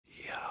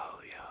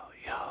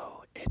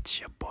It's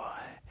your boy,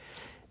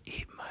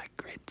 Eat My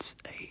Grits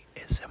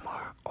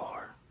ASMR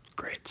or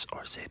Grits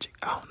or Cedric.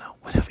 I don't know,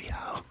 whatever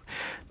y'all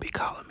be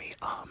calling me.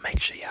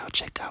 Make sure y'all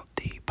check out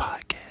the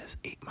podcast,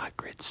 Eat My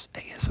Grits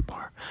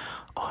ASMR,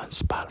 on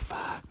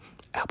Spotify,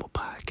 Apple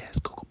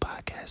Podcasts, Google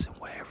Podcasts, and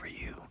wherever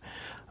you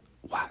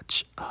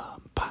watch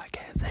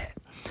podcasts at.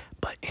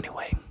 But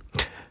anyway,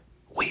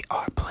 we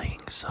are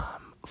playing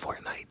some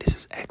Fortnite. This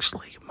is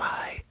actually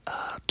my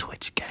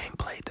Twitch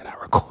gameplay that I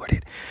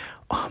recorded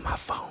on my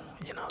phone.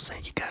 You know what I'm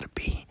saying? You gotta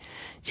be,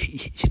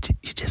 you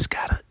just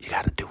gotta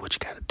do what you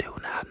gotta do.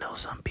 Now I know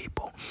some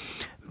people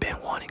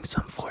been wanting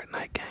some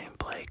Fortnite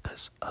gameplay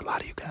because a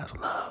lot of you guys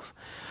love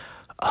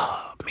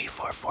me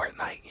for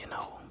Fortnite. You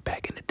know,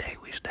 back in the day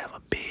we used to have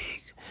a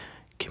big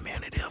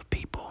community of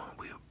people.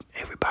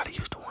 Everybody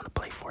used to want to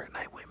play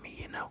Fortnite with me,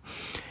 you know,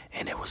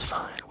 and it was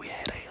fun. We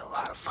had a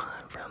lot of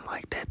fun from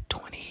like that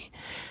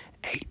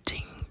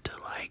 2018 to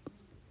like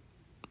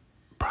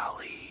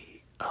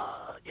probably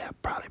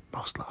probably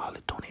most of all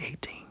of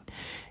 2018.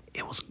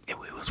 It was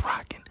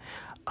rocking.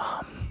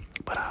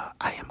 But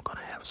I am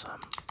gonna have some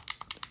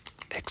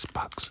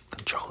Xbox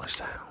controller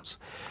sounds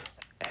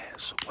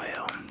as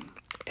well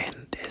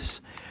in this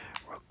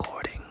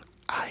recording.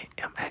 I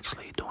am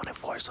actually doing a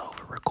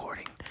voiceover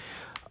recording.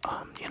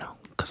 You know,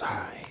 because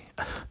I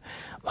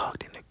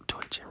logged into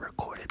Twitch and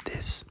recorded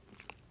this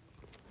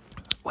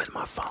with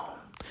my phone,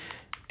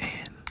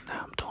 and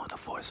now I'm doing the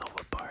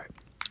voiceover part.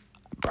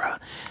 Bruh,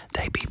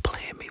 they be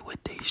playing me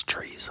with these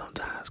trees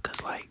sometimes,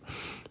 because, like,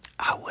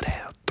 I would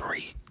have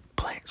 3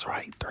 plants,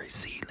 right? 3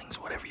 seedlings,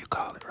 whatever you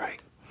call it,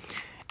 right?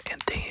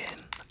 And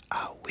then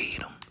I'll weed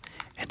them,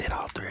 and then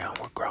all 3 of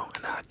them will grow,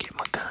 and I'll get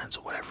my guns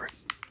or whatever it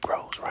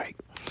grows, right?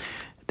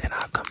 Then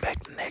I'll come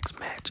back the next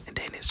match, and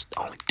then it's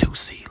only 2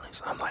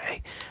 seedlings. I'm like,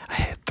 hey, I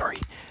had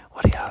 3.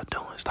 What are y'all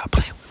doing? Stop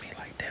playing with me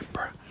like that,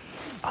 bro.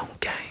 On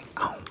gang,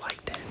 I don't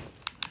like that.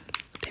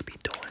 They be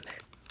doing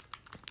that.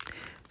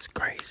 It's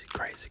crazy,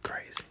 crazy,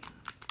 crazy.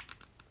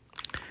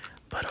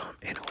 But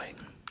anyway,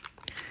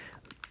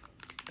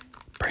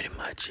 pretty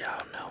much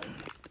y'all know.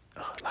 A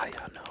lot of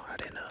y'all know I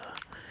didn't.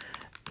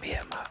 Me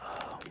and my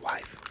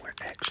wife, we're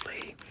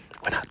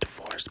not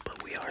divorced,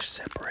 but we are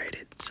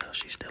separated. So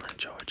she's still in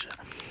Georgia,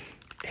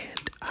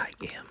 and I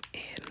am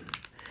in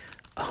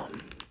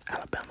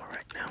Alabama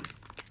right now.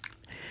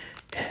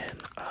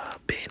 And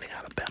being in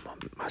Alabama,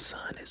 my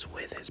son is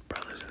with his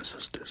brothers and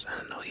sisters.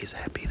 I know he's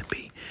happy to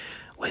be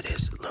with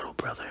his little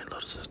brother and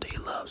little sister. He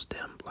loves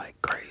them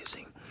like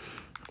crazy.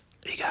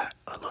 He got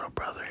a little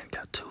brother and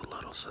got 2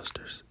 little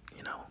sisters.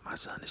 You know, my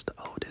son is the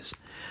oldest.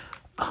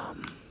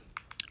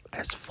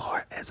 As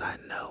far as I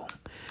know,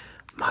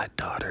 my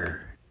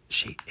daughter,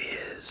 she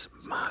is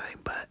mine,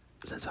 but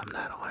since I'm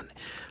not on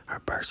her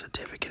birth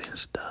certificate and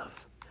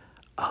stuff,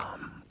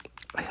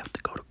 I have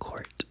to go to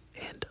court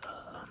and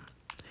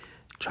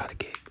try to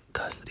get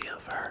custody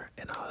of her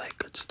and all that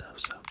good stuff.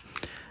 So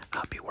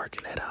I'll be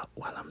working that out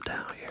while I'm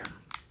down here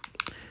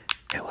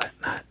and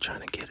whatnot,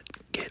 trying to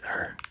get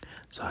her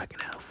so I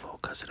can have full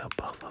custody of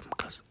both of them,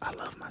 because I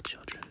love my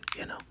children,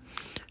 you know.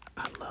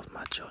 I love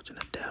my children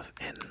to death,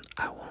 and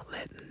I won't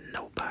let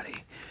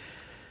nobody,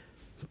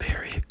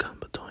 period, come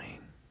between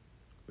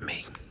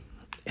me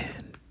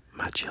and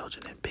my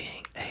children and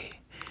being a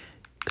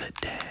good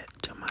dad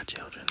to my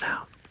children.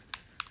 Now,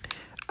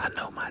 I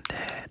know my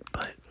dad,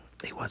 but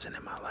he wasn't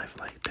in my life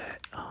like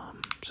that.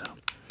 So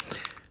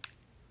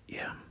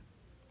yeah,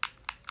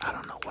 I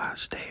don't know why I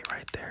stayed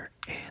right there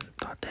and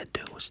thought that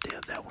dude was still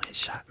there when he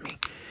shot me.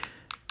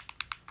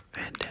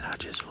 And then I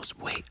just was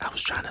I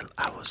was trying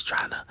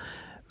to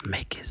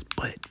make his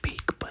butt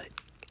peak, but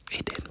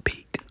he didn't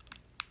peak.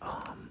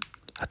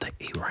 I think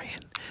he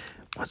ran.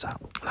 When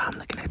I'm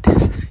looking at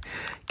this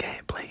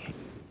gameplay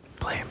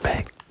playing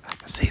back, I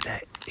can see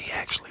that he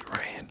actually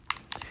ran.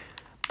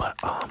 But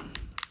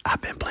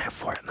I've been playing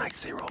Fortnite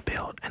Zero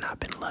Build, and I've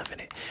been loving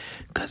it,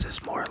 because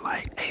it's more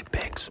like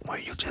Apex, where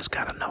you just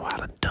gotta know how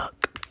to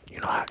duck.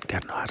 You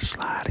gotta know how to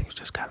slide, and you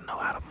just gotta know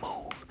how to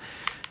move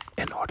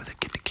in order to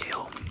get the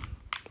kill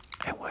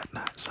and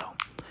whatnot. So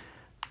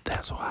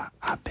that's why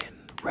I've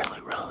been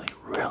really, really,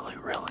 really,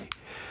 really,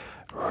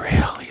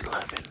 really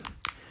loving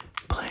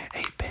playing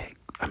Apex.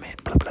 I mean,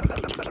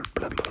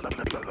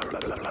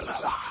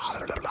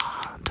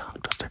 tongue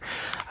twister.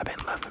 I've been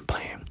loving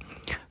playing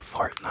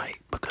Fortnite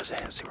because it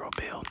has Zero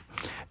Build,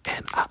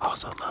 and I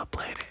also love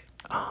playing it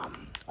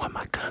when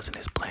my cousin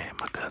is playing.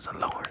 My cousin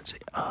Lawrence,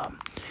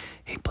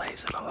 he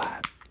plays it a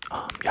lot.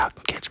 Y'all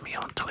can catch me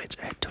on Twitch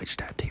at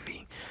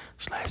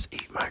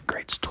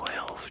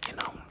twitch.tv/eatmygrits12. You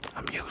know,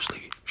 I'm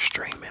usually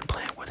streaming,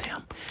 playing with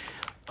him.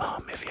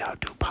 If y'all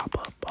do pop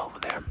up over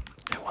there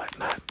and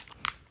whatnot.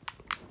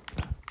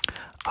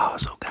 I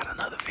also got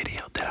another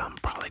video that I'm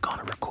probably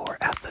gonna record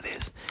after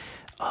this.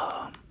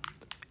 And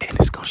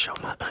it's gonna show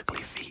my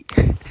ugly feet.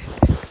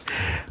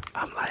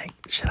 I'm like,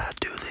 should I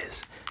do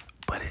this?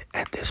 But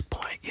at this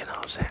point, you know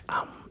what I'm saying,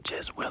 I'm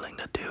just willing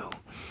to do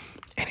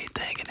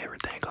anything and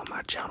everything on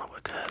my channel,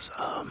 because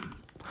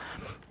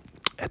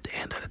at the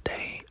end of the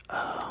day,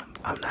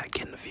 I'm not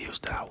getting the views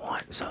that I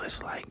want. So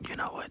it's like, you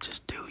know what,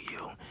 just do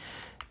you.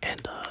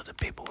 and the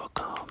people will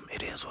come.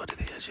 It is what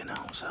it is, you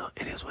know. So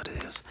it is what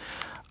it is.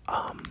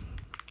 Um,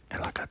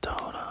 and like I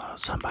told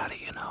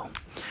somebody, you know,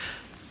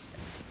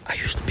 I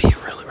used to be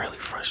really, really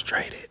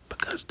frustrated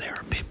because there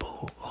are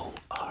people who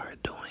are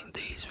doing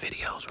these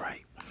videos,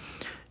 right?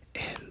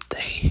 And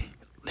they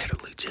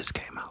literally just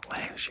came out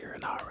last year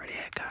and already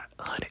had got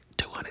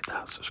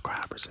 200,000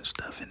 subscribers and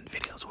stuff, and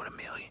videos with 1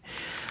 million.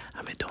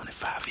 I've been doing it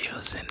 5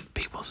 years and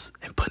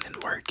and putting in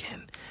work,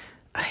 and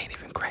I ain't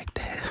even cracked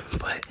that.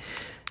 But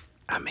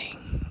I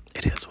mean,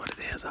 it is what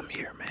it is. I'm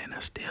here, man. I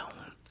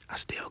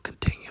still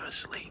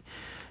continuously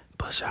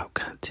push out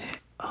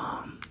content.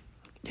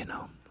 You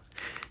know,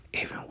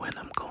 even when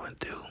I'm going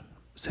through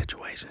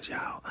situations,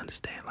 y'all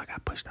understand, like I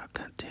pushed out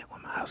content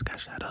when my house got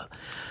shot up.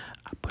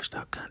 I pushed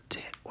out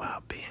content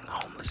while being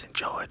homeless in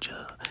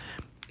Georgia.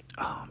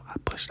 I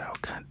pushed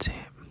out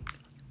content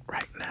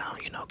right now,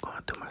 you know,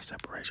 going through my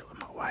separation with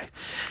my wife.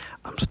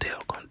 I'm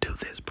still gonna do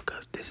this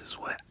because this is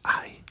what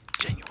I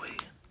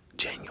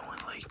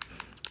genuinely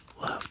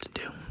love to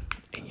do.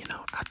 And you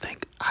know, I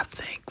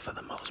think for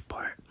the most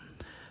part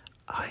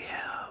I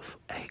have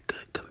a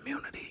good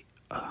community,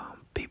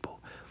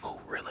 people who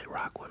really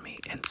rock with me.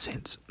 And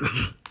since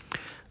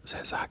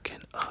since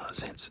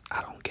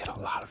I don't get a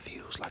lot of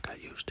views like I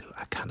used to,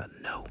 I kind of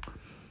know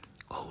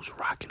who's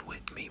rocking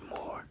with me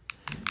more,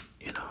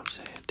 you know what I'm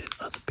saying, than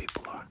other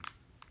people are.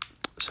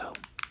 So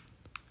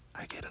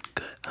I get a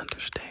good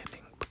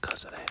understanding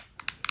because of that.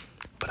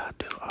 But I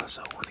do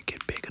also want to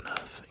get big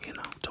enough, you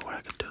know, to where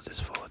I can do this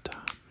full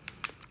time,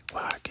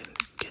 where I can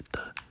get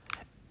the,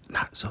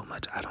 not so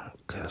much, I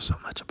don't care so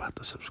much about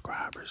the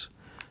subscribers,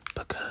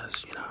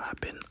 because, you know, I've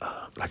been,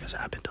 like I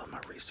said, I've been doing my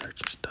research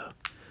and stuff.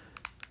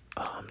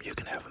 You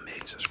can have 1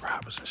 million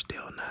subscribers and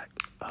still not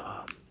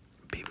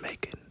be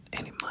making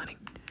any money.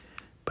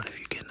 But if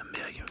you're getting 1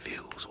 million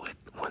views with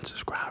 1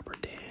 subscriber,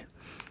 then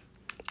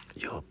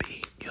you'll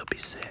be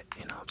set,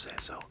 you know what I'm saying?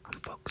 So I'm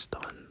focused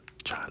on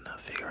trying to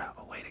figure out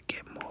a way to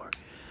get more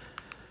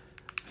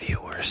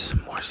viewers,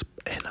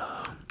 and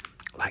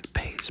like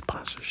paid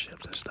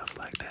sponsorships and stuff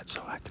like that,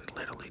 so I can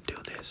literally do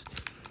this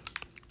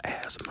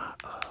as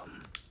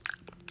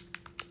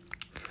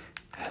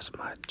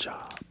my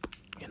job,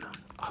 you know.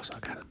 Also,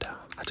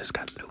 I just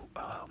got a new,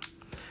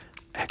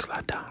 actually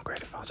I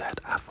downgraded phones. I had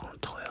the iPhone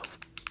 12,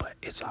 but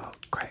it's all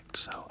cracked,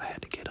 so I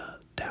had to get a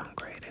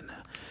downgrade, and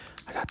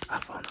I got the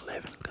iPhone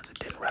 11 because it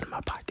didn't run in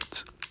my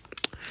pockets,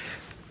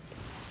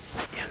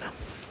 you know.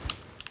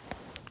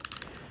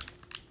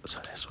 So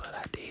that's what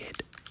I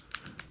did.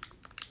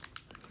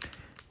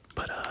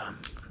 But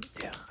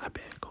yeah, I've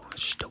been going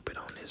stupid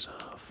on this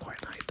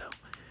Fortnite though.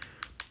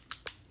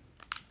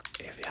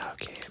 If y'all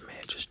can,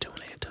 man, just tune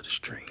in to the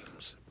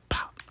streams.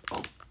 Pop.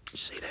 Oh, you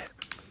see that?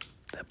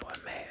 That boy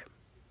mad.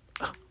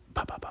 Oh,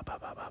 pop, pop, pop,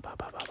 pop, pop, pop, pop,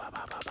 pop, pop,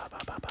 pop, pop,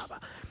 pop, pop, pop,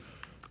 pop.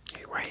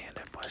 He ran.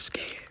 That boy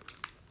scared.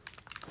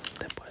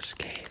 That boy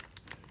scared.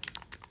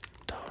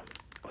 Told him,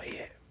 where he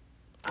at?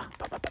 Pop,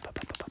 pop, pop, pop,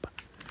 pop, pop,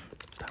 pop.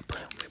 Stop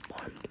playing with me,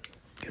 boy.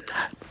 You're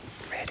not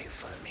ready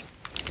for me.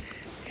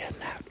 You're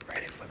not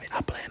ready for me.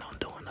 I plan on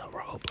doing a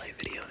roleplay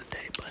video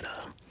today, but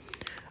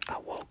I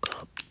woke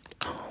up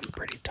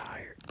pretty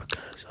tired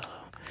because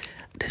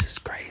this is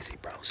crazy,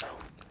 bro. So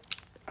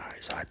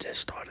alright, so I just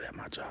started at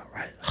my job,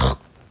 right?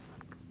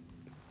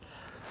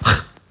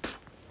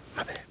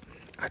 My bad.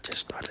 I just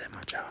started at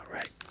my job,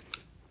 right?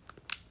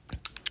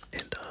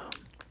 And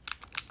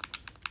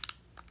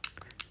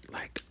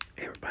like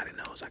everybody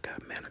knows, I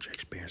got manager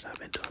experience. I've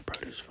been doing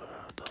produce for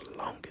the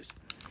longest,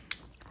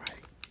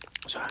 right?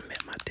 So I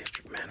met my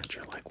district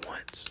manager like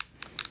once,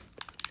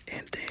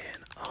 and then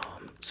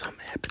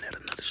something happened at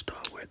another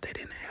store where they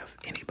didn't have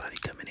anybody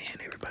coming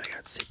in. Everybody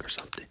got sick or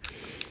something.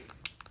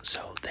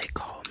 So they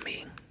called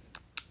me,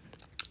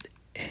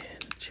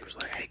 and she was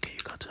like, "Hey, can you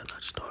go to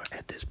another store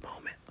at this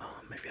moment?"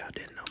 If y'all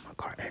didn't know, my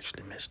car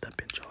actually messed up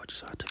in Georgia,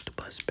 so I took the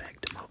bus back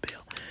to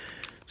Mobile.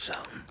 So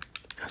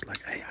I was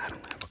like, "Hey, I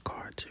don't have a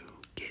car to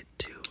get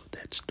to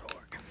that store."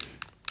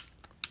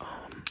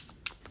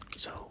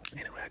 So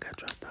anyway, I got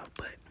dropped off.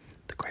 But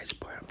the crazy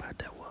part about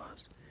that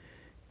was,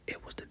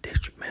 it was the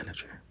district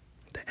manager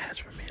that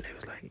asked for me, and they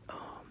was like,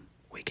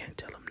 we can't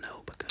tell him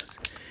no because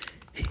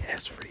he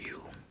asked for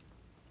you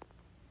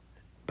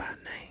by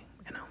name.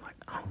 And I'm like,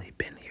 I only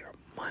been here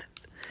a month.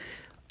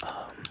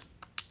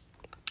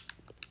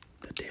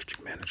 The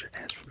district manager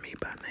asked for me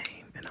by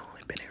name, and I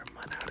only been here a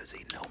month. How does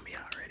he know me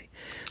already?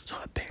 So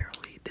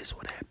apparently this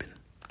would happen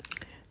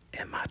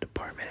in my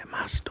department, at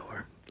my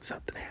store.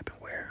 Something happened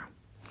where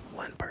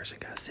one person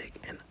got sick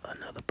and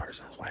another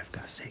person's wife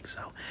got sick.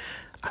 So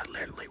I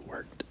literally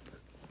worked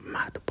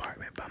my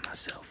department by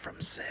myself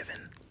from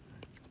 7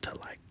 to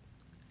like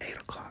 8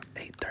 o'clock,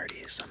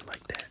 8:30 or something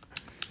like that.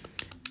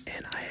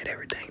 And I had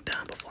everything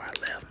done before I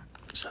left.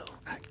 So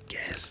I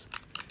guess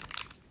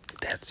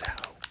that's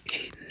how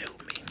he knew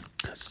me.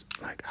 Cause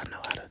like I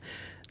know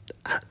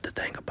how to, the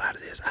thing about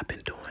it is I've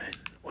been doing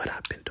what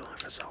I've been doing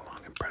for so long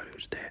in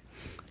produce that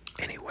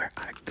anywhere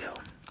I go,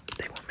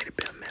 they want me to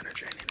be a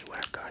manager, and anywhere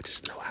I go, I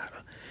just know how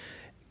to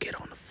get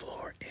on the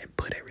floor and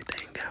put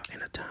everything out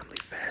in a timely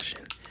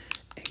fashion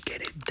and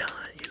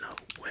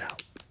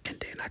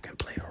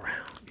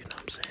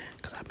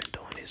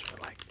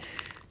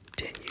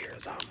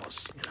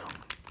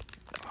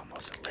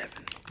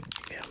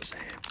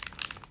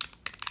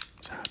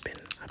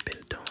I've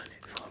been doing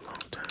it for a long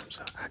time,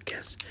 so I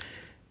guess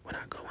when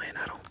I go in,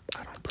 I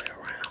don't play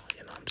around.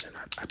 You know what I'm saying?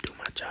 I do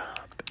my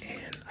job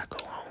and I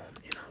go home.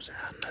 You know what I'm saying?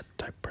 I'm not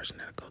the type of person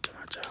that'll go to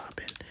my job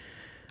and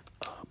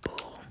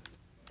bull,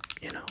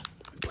 you know,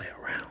 play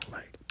around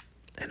like.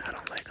 And I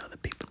don't like other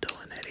people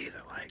doing that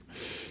either. Like,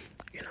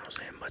 you know what I'm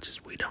saying? Much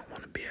as we don't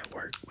want to be at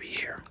work, we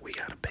here. We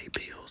gotta pay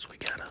bills. We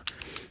gotta,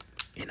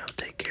 you know,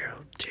 take care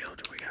of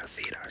children. We gotta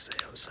feed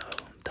ourselves. So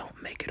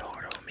don't make it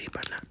hard on me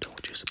by not doing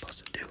what you're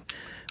supposed to do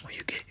when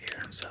you get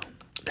here. So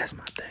that's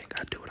my thing.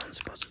 I do what I'm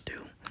supposed to do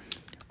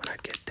when I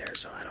get there,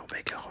 so I don't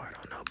make it hard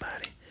on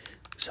nobody.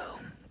 So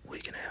we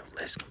can have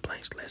less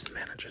complaints, less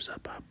managers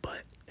up our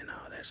butt, and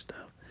all that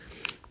stuff.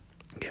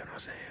 You get what I'm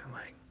saying?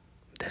 Like,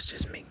 that's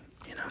just me,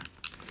 you know?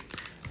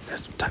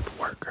 That's the type of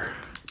worker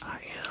I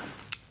am.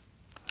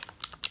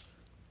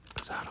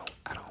 Cause I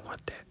don't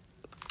want that.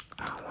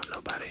 I don't want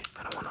nobody.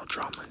 I don't want no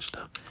drama and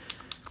stuff.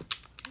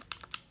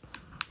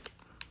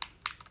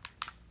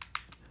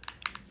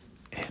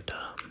 And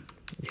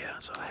yeah,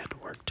 so I had to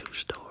work 2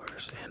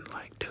 stores, and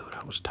like, dude,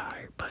 I was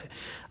tired, but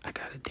I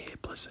got it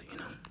did. Plus, you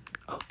know,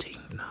 OT,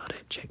 you know,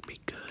 that check be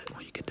good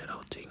when you get that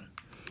OT.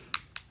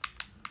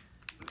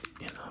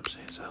 You know what I'm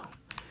saying? So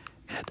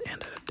at the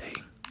end of the day,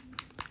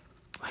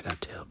 like I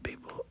tell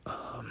people,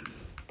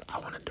 I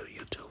want to do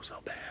YouTube so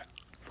bad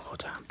full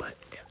time, but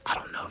I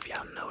don't know if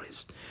y'all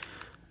noticed,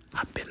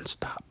 I've been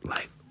stopped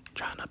like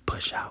trying to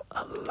push out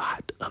a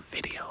lot of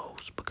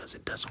videos because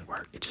it doesn't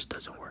work. It just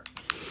doesn't work.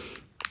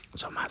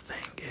 So my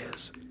thing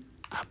is,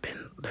 I've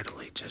been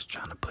literally just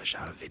trying to push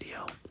out a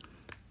video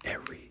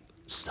every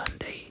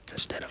Sunday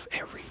instead of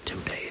every 2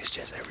 days,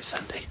 just every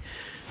Sunday.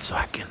 So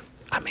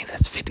I mean,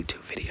 that's 52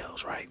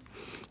 videos, right?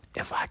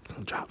 If I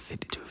can drop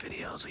 52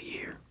 videos a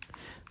year,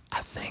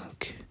 I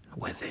think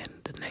within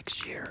the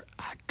next year,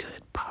 I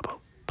could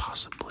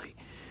possibly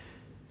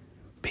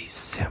be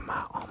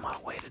semi on my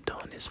way to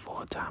doing this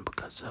full time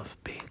because of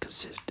being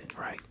consistent,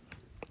 right?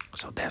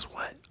 So that's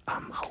what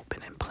I'm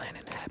hoping and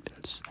planning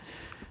happens.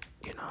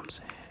 You know what I'm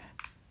saying?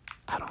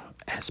 I don't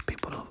ask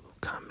people to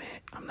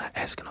comment. I'm not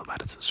asking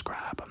nobody to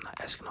subscribe. I'm not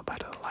asking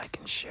nobody to like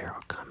and share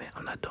or comment.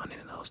 I'm not doing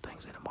any of those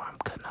things anymore. I'm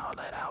cutting all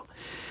that out.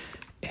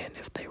 And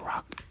if they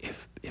rock,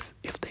 if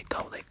they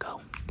go, they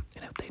go.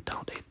 And if they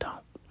don't, they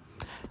don't.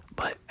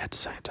 But at the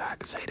same time, I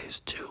can say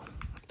this too.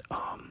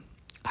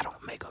 I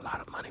don't make a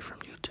lot of money from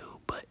YouTube,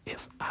 but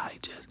if I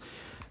just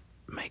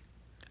make,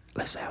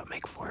 let's say I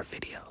make 4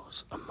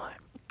 videos a month,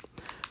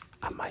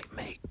 I might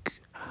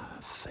make, I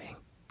think,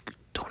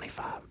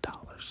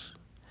 $25.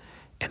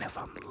 And if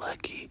I'm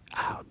lucky,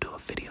 I'll do a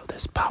video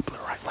that's popular,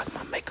 right? Like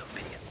my makeup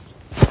video.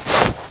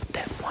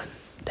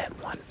 That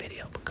one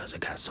video, because it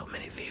got so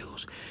many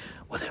views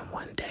within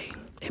one day,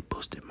 it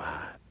boosted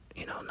my,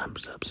 you know,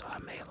 numbers up. So I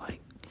made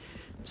like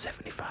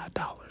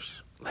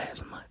 $75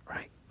 last month,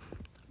 right?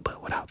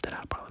 But without that,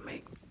 I probably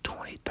make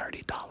 $20,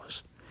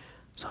 $30.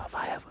 So if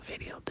I have a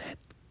video that,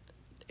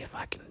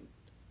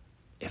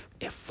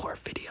 if 4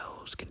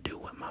 videos can do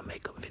what my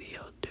makeup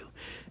video do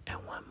in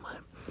 1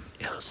 month,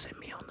 it'll send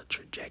me on the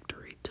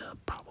trajectory to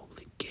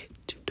probably get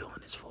to doing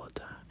this full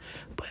time.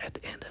 But at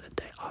the end of the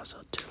day, also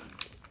too,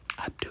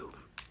 I do,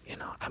 you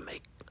know, I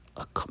make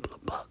a couple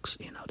of bucks,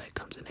 you know, that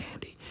comes in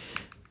handy.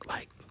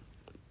 Like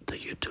the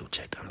YouTube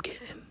check I'm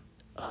getting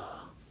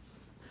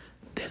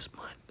this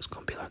month is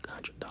gonna be like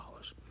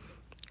 $100.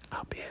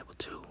 I'll be able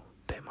to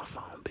pay my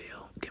phone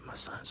bill, get my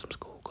son some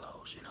school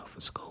clothes, you know, for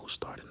school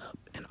starting up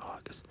in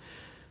August.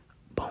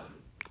 Boom.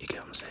 You get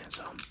what I'm saying?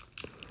 So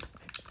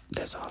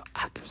that's all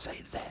I can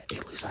say. That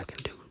at least I can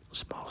do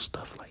small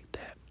stuff like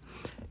that.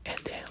 And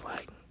then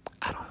like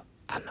I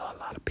know a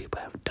lot of people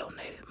have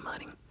donated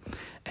money,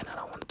 and I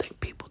don't want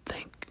people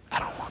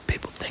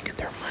thinking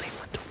their money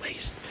went to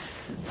waste.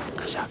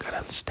 Cause y'all gotta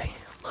understand.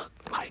 Look,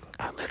 like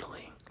I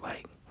literally,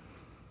 like,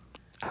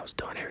 I was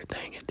doing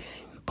everything, and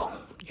then boom,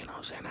 you know what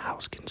I'm saying, the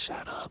house getting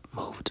shot up,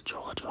 moved to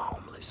Georgia,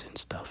 homeless and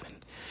stuff, and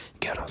you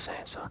get what I'm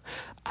saying? So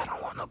I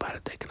don't want nobody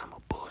thinking I'm a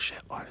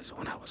bullshit artist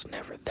when I was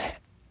never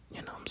that,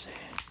 you know what I'm saying?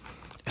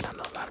 And I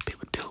know a lot of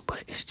people do,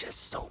 but it's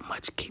just so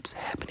much keeps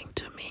happening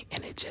to me,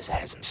 and it just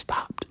hasn't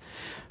stopped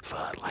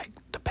for like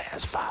the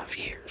past 5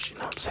 years, you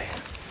know what I'm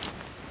saying?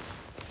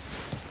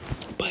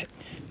 But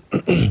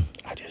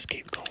I just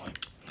keep going,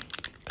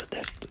 cause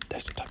that's the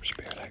type of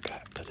spirit I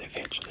got, cause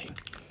eventually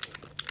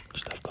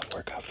stuff gonna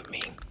work out for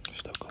me,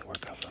 stuff gonna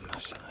work out for my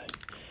son,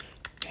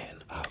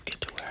 and I'll get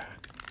to where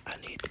I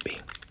need to be.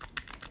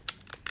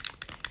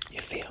 You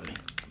feel me?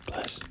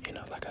 Plus, you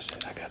know, like I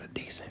said, I got a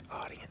decent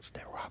audience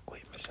that rock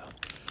with me, so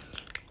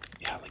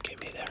y'all will get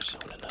me there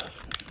soon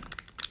enough.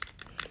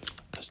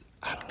 Cause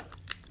I don't,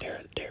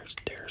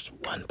 there's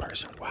one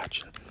person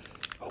watching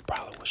who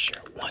probably will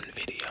share one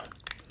video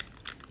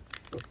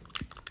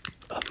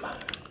of mine,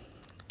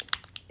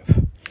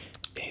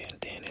 and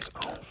then it's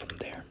on from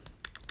there.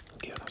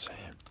 You get what I'm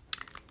saying?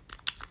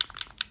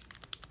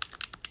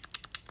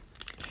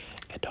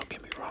 And don't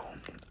get me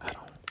wrong, I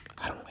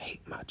don't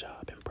hate my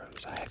job in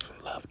produce. I actually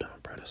love doing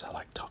produce. I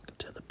like talking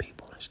to the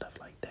people and stuff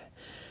like that.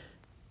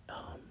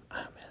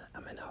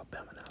 I'm in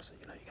Alabama now, so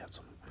you know you got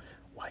some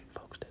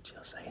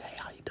they'll say, hey,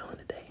 how you doing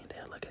today? And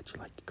they'll look at you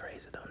like you're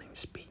crazy, don't even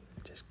speak,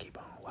 just keep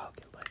on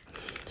walking. But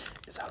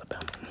it's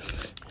Alabama,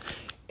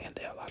 and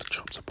there are a lot of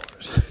Trump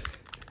supporters.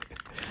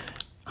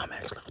 I'm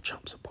actually a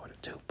Trump supporter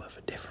too, but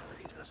for different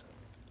reasons.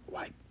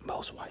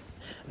 Most white,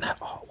 not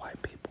all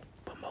white people,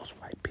 but most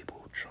white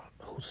people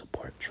who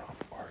support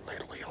Trump are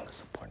literally only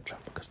supporting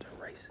Trump because they're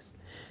racist.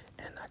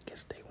 And I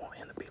guess they want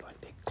him to be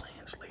like their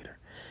clan's leader.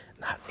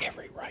 Not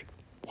every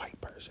white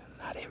person,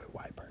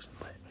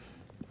 but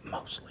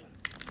mostly.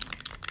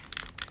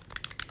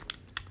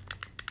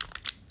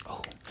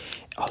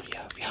 Oh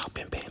yeah,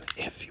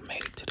 if you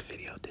made it to the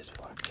video this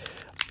far,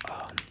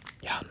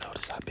 y'all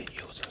notice I've been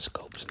using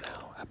scopes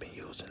now. I've been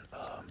using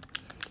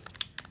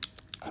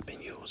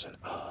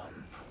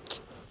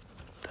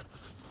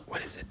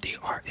what is it,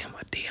 DRM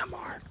or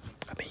DMR?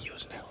 I've been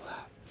using that a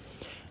lot.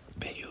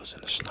 Been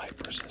using the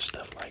snipers and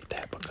stuff like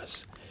that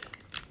because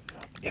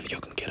if you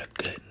can get a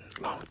good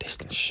long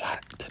distance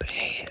shot to the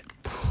head,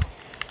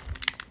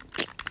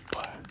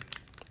 boy,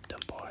 them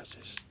boys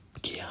is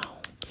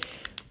gone.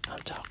 I'm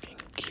talking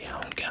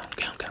gone.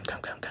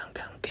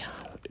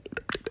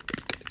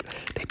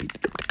 They be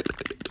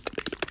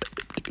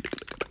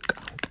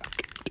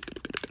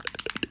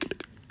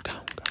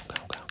gone.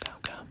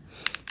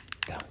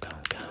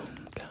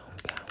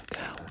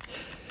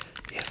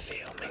 You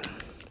feel me?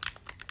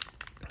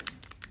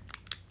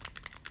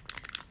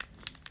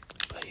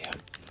 But yeah,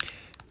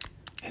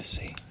 let's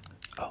see.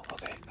 Oh,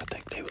 okay. I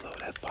think they were over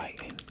there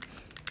fighting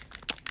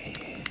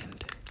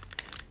and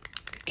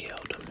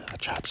killed him. I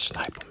tried to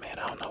snipe him, man.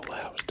 I don't know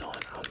what I was doing.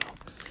 I don't know.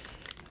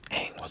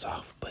 Aim was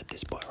off, but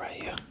this boy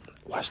right here.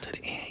 Watch to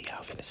the end,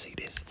 y'all finna see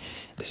this.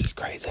 This is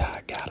crazy how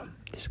I got him.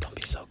 This is gonna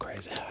be so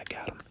crazy how I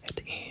got him at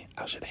the end.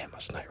 I should have had my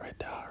snipe right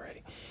there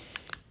already.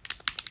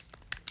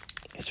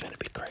 It's finna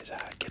be crazy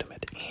how I get him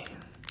at the end.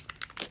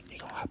 He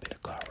gonna hop in the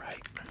car,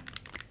 right?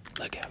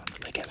 Look at him.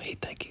 He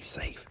think he's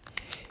safe.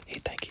 He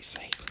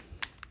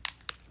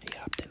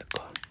hopped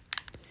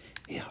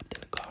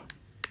in the car.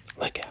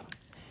 Look at him.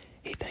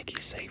 He think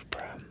he's safe,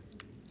 bro.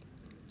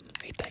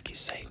 He think he's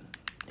safe.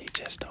 He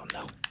just don't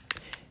know.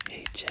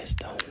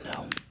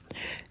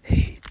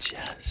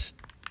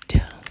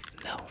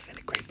 I'm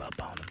finna creep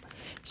up on him.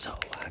 So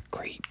I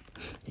creep.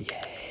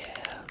 Yeah.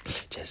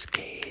 Just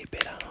keep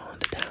it on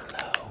the down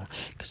low.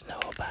 Cause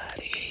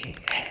nobody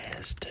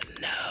has to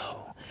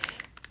know.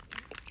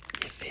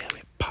 You feel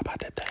me? Pop out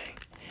that thing.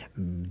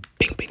 Bing,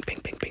 bing, bing,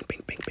 bing, bing,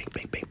 bing, bing, bing,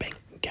 bing, bing, bing.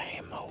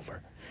 Game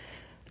over.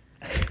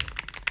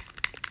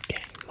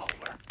 Game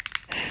over.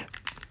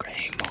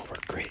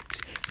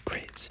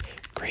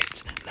 Grits.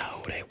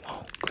 No, they won't.